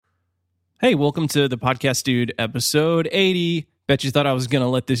Hey, welcome to the Podcast Dude, episode 80. Bet you thought I was going to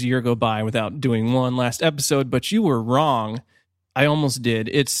let this year go by without doing one last episode, but you were wrong. I almost did.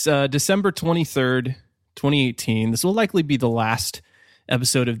 It's December 23rd, 2018. This will likely be the last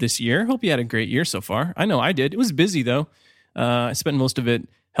episode of this year. Hope you had a great year so far. I know I did. It was busy, though. I spent most of it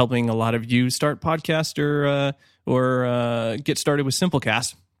helping a lot of you start podcast or get started with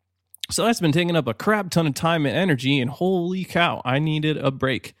Simplecast. So that's been taking up a crap ton of time and energy, and holy cow, I needed a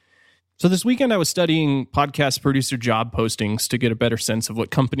break. So this weekend I was studying podcast producer job postings to get a better sense of what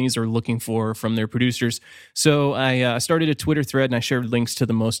companies are looking for from their producers. So I started a Twitter thread and I shared links to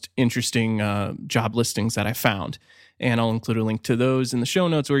the most interesting job listings that I found. And I'll include a link to those in the show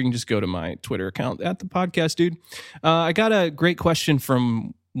notes, or you can just go to my Twitter account at the Podcast Dude. I got a great question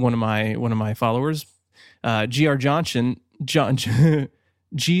from one of my followers, GR Johnson.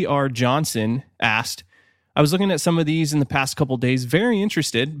 GR Johnson asked, I was looking at some of these in the past couple days, very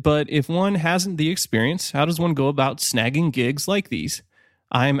interested, but if one hasn't the experience, how does one go about snagging gigs like these?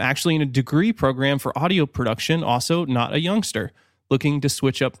 I'm actually in a degree program for audio production, also not a youngster, looking to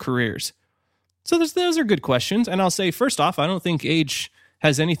switch up careers. So those are good questions, and I'll say, first off, I don't think age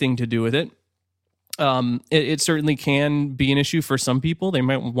has anything to do with it. It certainly can be an issue for some people. They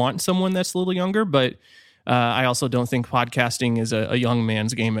might want someone that's a little younger, but I also don't think podcasting is a young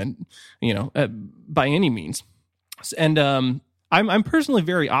man's game, and by any means. And I'm personally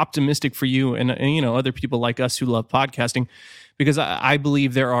very optimistic for you and other people like us who love podcasting, because I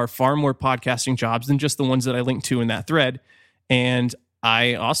believe there are far more podcasting jobs than just the ones that I linked to in that thread. And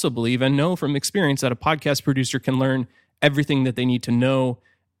I also believe and know from experience that a podcast producer can learn everything that they need to know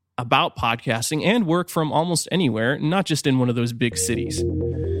about podcasting and work from almost anywhere, not just in one of those big cities.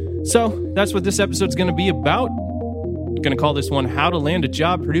 So that's what this episode's going to be about. I'm going to call this one How to Land a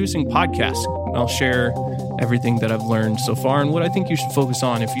Job Producing Podcast. I'll share everything that I've learned so far and what I think you should focus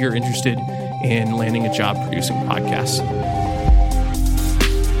on if you're interested in landing a job producing podcast.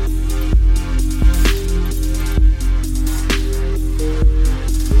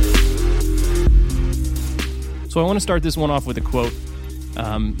 So I want to start this one off with a quote.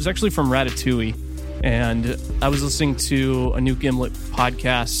 It's actually from Ratatouille. And I was listening to a new Gimlet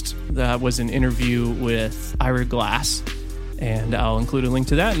podcast that was an interview with Ira Glass. And I'll include a link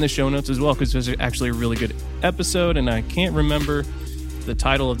to that in the show notes as well, because it was actually a really good episode. And I can't remember the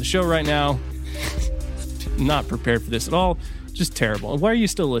title of the show right now. Not prepared for this at all. Just terrible. Why are you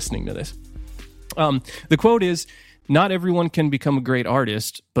still listening to this? The quote is, "Not everyone can become a great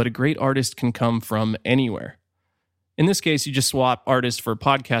artist, but a great artist can come from anywhere." In this case, you just swap artist for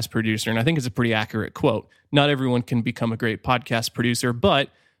podcast producer, and I think it's a pretty accurate quote. Not everyone can become a great podcast producer, but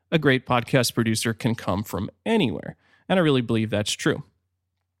a great podcast producer can come from anywhere. And I really believe that's true.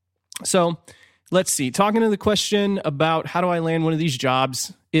 So let's see. Talking to the question about how do I land one of these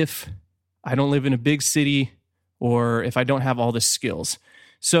jobs if I don't live in a big city or if I don't have all the skills.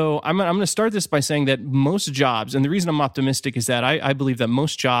 So I'm going to start this by saying that most jobs, and the reason I'm optimistic is that I believe that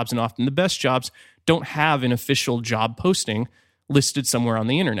most jobs, and often the best jobs, don't have an official job posting listed somewhere on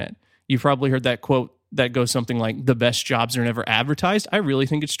the internet. You've probably heard that quote that goes something like, the best jobs are never advertised. I really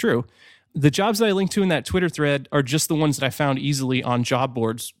think it's true. The jobs that I linked to in that Twitter thread are just the ones that I found easily on job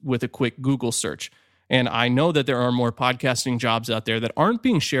boards with a quick Google search. And I know that there are more podcasting jobs out there that aren't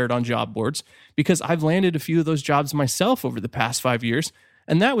being shared on job boards, because I've landed a few of those jobs myself over the past 5 years.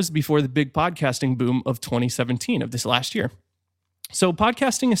 And that was before the big podcasting boom of 2017, of this last year. So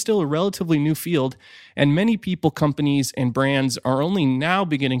podcasting is still a relatively new field, and many people, companies, and brands are only now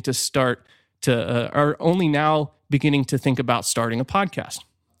beginning to think about starting a podcast.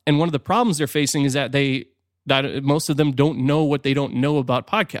 And one of the problems they're facing is that most of them don't know what they don't know about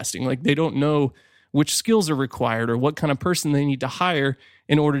podcasting. Like, they don't know which skills are required or what kind of person they need to hire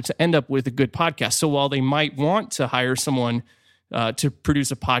in order to end up with a good podcast. So while they might want to hire someone to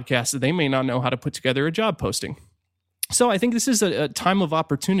produce a podcast, they may not know how to put together a job posting. So I think this is a time of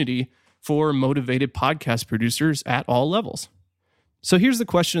opportunity for motivated podcast producers at all levels. So here's the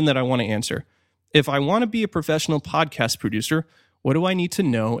question that I want to answer. If I want to be a professional podcast producer, what do I need to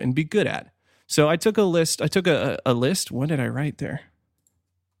know and be good at? So I took a list. What did I write there?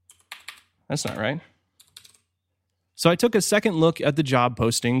 That's not right. So I took a second look at the job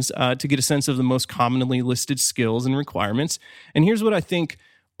postings to get a sense of the most commonly listed skills and requirements. And here's what I think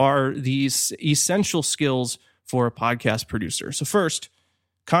are these essential skills for a podcast producer. So first,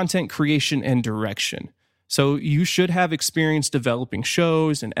 content creation and direction. So you should have experience developing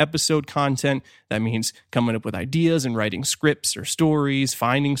shows and episode content. That means coming up with ideas and writing scripts or stories,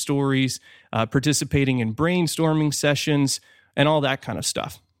 finding stories, participating in brainstorming sessions, and all that kind of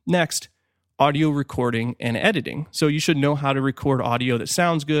stuff. Next, audio recording and editing. So you should know how to record audio that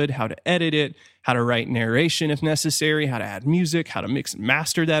sounds good, how to edit it, how to write narration if necessary, how to add music, how to mix and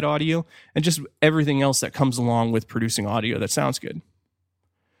master that audio, and just everything else that comes along with producing audio that sounds good. You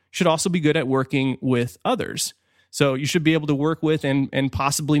should also be good at working with others. So you should be able to work with and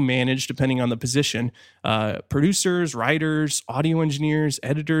possibly manage, depending on the position, producers, writers, audio engineers,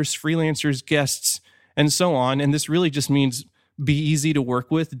 editors, freelancers, guests, and so on. And this really just means be easy to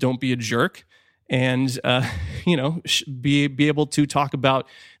work with, don't be a jerk, and be able to talk about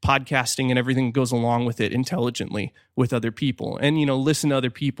podcasting and everything that goes along with it intelligently with other people, and listen to other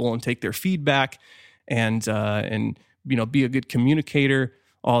people and take their feedback, and be a good communicator,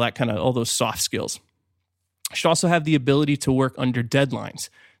 all those soft skills. You should also have the ability to work under deadlines.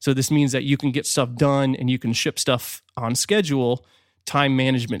 So this means that you can get stuff done and you can ship stuff on schedule, time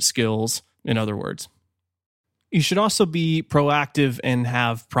management skills, in other words. You should also be proactive and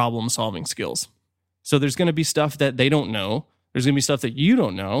have problem-solving skills. So there's going to be stuff that they don't know. There's going to be stuff that you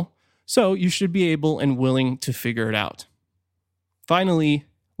don't know. So you should be able and willing to figure it out. Finally,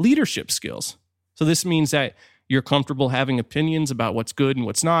 leadership skills. So this means that you're comfortable having opinions about what's good and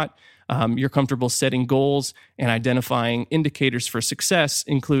what's not. You're comfortable setting goals and identifying indicators for success,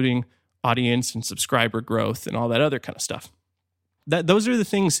 including audience and subscriber growth and all that other kind of stuff. Those are the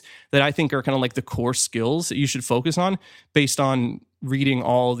things that I think are kind of like the core skills that you should focus on based on reading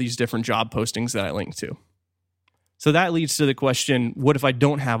all these different job postings that I linked to. So that leads to the question, what if I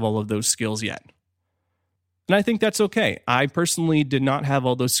don't have all of those skills yet? And I think that's okay. I personally did not have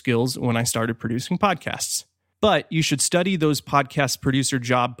all those skills when I started producing podcasts. But you should study those podcast producer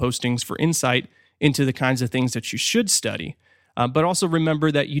job postings for insight into the kinds of things that you should study. But also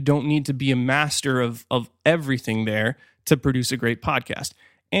remember that you don't need to be a master of everything there to produce a great podcast.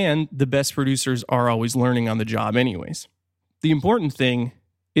 And the best producers are always learning on the job anyways. The important thing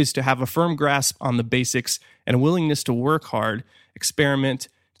is to have a firm grasp on the basics and a willingness to work hard, experiment,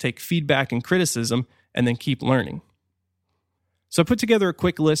 take feedback and criticism, and then keep learning. So I put together a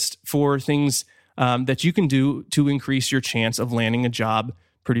quick list for things that you can do to increase your chance of landing a job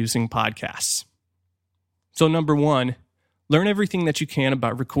producing podcasts. So number 1, learn everything that you can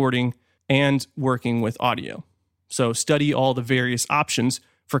about recording and working with audio. So study all the various options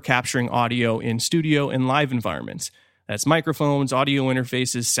for capturing audio in studio and live environments. That's microphones, audio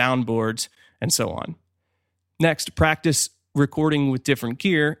interfaces, soundboards, and so on. Next, practice recording with different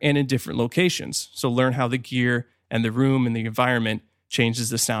gear and in different locations. So learn how the gear and the room and the environment changes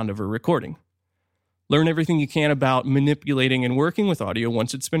the sound of a recording. Learn everything you can about manipulating and working with audio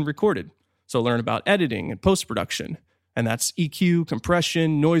once it's been recorded. So learn about editing and post-production, and that's EQ,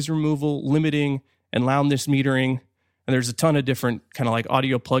 compression, noise removal, limiting, and loudness metering. And there's a ton of different kind of like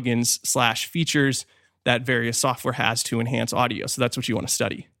audio plugins / features that various software has to enhance audio. So that's what you want to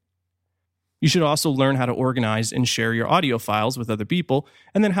study. You should also learn how to organize and share your audio files with other people,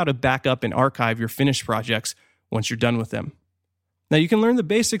 and then how to back up and archive your finished projects once you're done with them. Now, you can learn the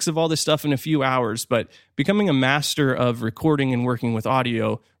basics of all this stuff in a few hours, but becoming a master of recording and working with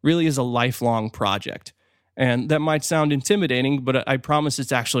audio really is a lifelong project. And that might sound intimidating, but I promise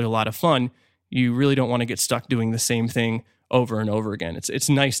it's actually a lot of fun. You really don't want to get stuck doing the same thing over and over again. It's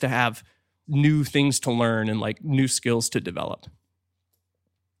nice to have new things to learn and like new skills to develop.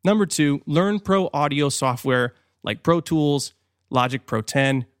 Number 2, learn pro audio software like Pro Tools, Logic Pro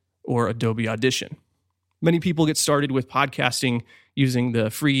 10, or Adobe Audition. Many people get started with podcasting using the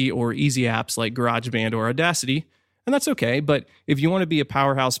free or easy apps like GarageBand or Audacity, and that's okay. But if you want to be a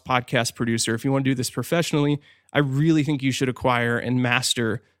powerhouse podcast producer, if you want to do this professionally, I really think you should acquire and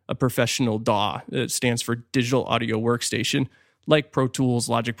master a professional DAW. That stands for Digital Audio Workstation, like Pro Tools,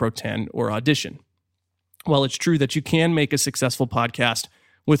 Logic Pro 10, or Audition. While it's true that you can make a successful podcast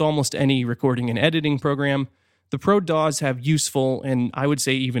with almost any recording and editing program, the Pro DAWs have useful and I would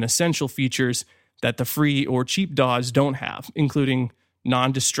say even essential features that the free or cheap DAWs don't have, including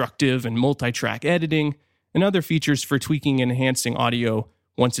non-destructive and multi-track editing and other features for tweaking and enhancing audio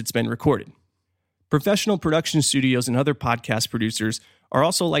once it's been recorded. Professional production studios and other podcast producers are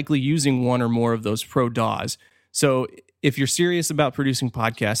also likely using one or more of those Pro DAWs. So if you're serious about producing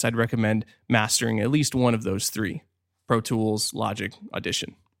podcasts, I'd recommend mastering at least one of those 3: Pro Tools, Logic,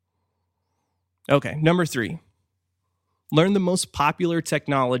 Audition. Okay, number 3. Learn the most popular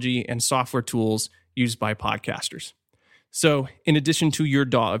technology and software tools used by podcasters. So in addition to your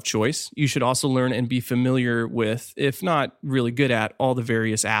DAW of choice, you should also learn and be familiar with, if not really good at, all the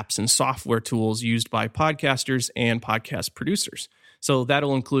various apps and software tools used by podcasters and podcast producers. So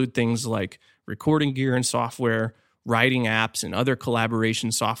that'll include things like recording gear and software, writing apps, and other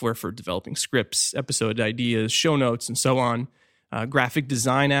collaboration software for developing scripts, episode ideas, show notes, and so on. graphic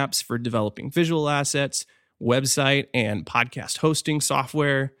design apps for developing visual assets, website and podcast hosting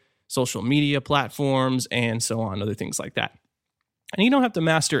software, social media platforms, and so on, other things like that. And you don't have to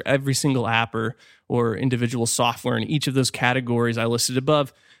master every single app or individual software in each of those categories I listed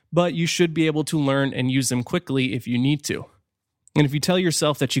above, but you should be able to learn and use them quickly if you need to. And if you tell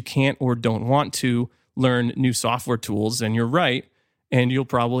yourself that you can't or don't want to learn new software tools, then you're right, and you'll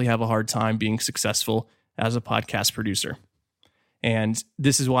probably have a hard time being successful as a podcast producer. And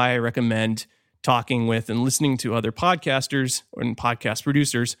this is why I recommend talking with and listening to other podcasters and podcast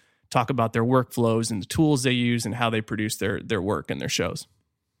producers talk about their workflows and the tools they use and how they produce their work and their shows.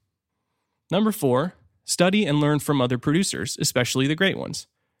 Number 4, study and learn from other producers, especially the great ones.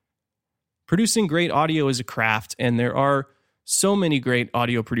 Producing great audio is a craft, and there are so many great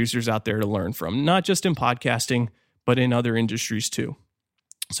audio producers out there to learn from, not just in podcasting, but in other industries too.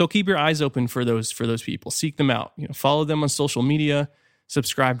 So keep your eyes open for those people. Seek them out. Follow them on social media,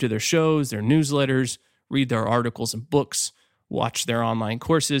 subscribe to their shows, their newsletters, read their articles and books, watch their online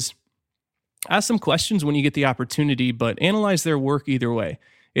courses. Ask them questions when you get the opportunity, but analyze their work either way.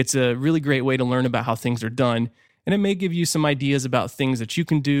 It's a really great way to learn about how things are done, and it may give you some ideas about things that you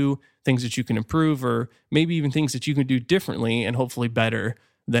can do, things that you can improve, or maybe even things that you can do differently and hopefully better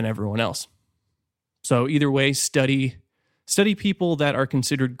than everyone else. So either way, study people that are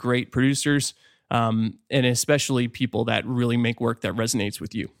considered great producers, and especially people that really make work that resonates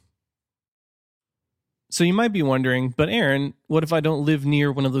with you. So you might be wondering, but Aaron, what if I don't live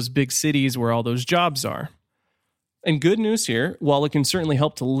near one of those big cities where all those jobs are? And good news here, while it can certainly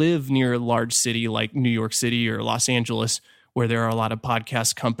help to live near a large city like New York City or Los Angeles, where there are a lot of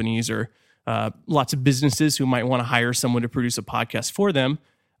podcast companies or lots of businesses who might want to hire someone to produce a podcast for them,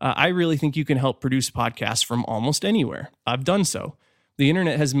 I really think you can help produce podcasts from almost anywhere. I've done so. The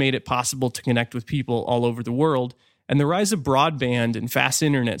internet has made it possible to connect with people all over the world, and the rise of broadband and fast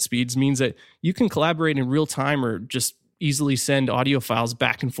internet speeds means that you can collaborate in real time or just easily send audio files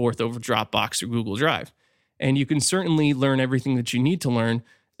back and forth over Dropbox or Google Drive. And you can certainly learn everything that you need to learn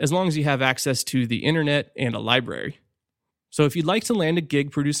as long as you have access to the internet and a library. So if you'd like to land a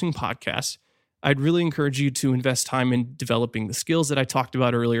gig producing podcasts, I'd really encourage you to invest time in developing the skills that I talked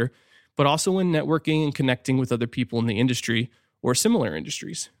about earlier, but also in networking and connecting with other people in the industry or similar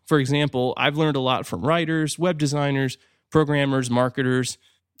industries. For example, I've learned a lot from writers, web designers, programmers, marketers,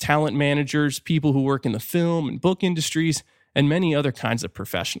 talent managers, people who work in the film and book industries, and many other kinds of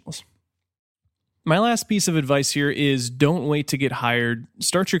professionals. My last piece of advice here is don't wait to get hired.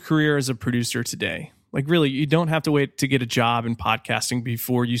 Start your career as a producer today. Like really, you don't have to wait to get a job in podcasting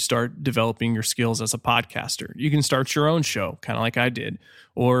before you start developing your skills as a podcaster. You can start your own show, kind of like I did,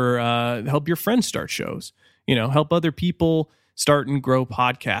 or help your friends start shows. Help other people start and grow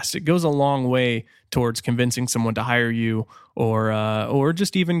podcasts. It goes a long way towards convincing someone to hire you or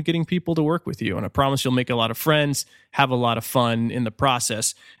just even getting people to work with you. And I promise you'll make a lot of friends, have a lot of fun in the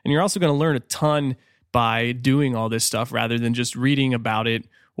process. And you're also going to learn a ton by doing all this stuff rather than just reading about it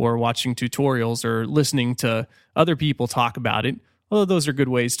or watching tutorials or listening to other people talk about it. Although those are good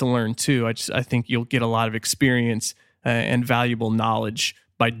ways to learn too. I think you'll get a lot of experience and valuable knowledge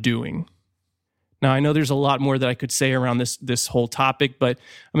by doing. Now, I know there's a lot more that I could say around this whole topic, but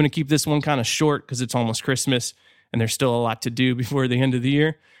I'm going to keep this one kind of short because it's almost Christmas and there's still a lot to do before the end of the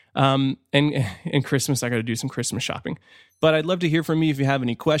year. And Christmas, I got to do some Christmas shopping. But I'd love to hear from you if you have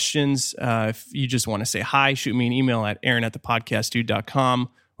any questions. If you just want to say hi, shoot me an email at aaron@thepodcastdude.com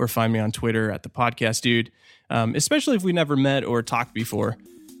or find me on Twitter @thepodcastdude. Especially if we never met or talked before.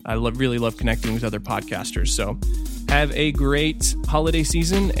 I really love connecting with other podcasters. So have a great holiday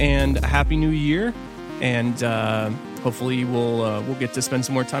season and a happy new year. And hopefully we'll get to spend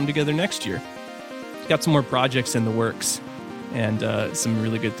some more time together next year. Got some more projects in the works and some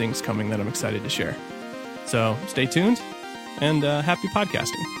really good things coming that I'm excited to share. So stay tuned and happy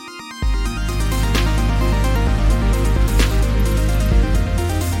podcasting.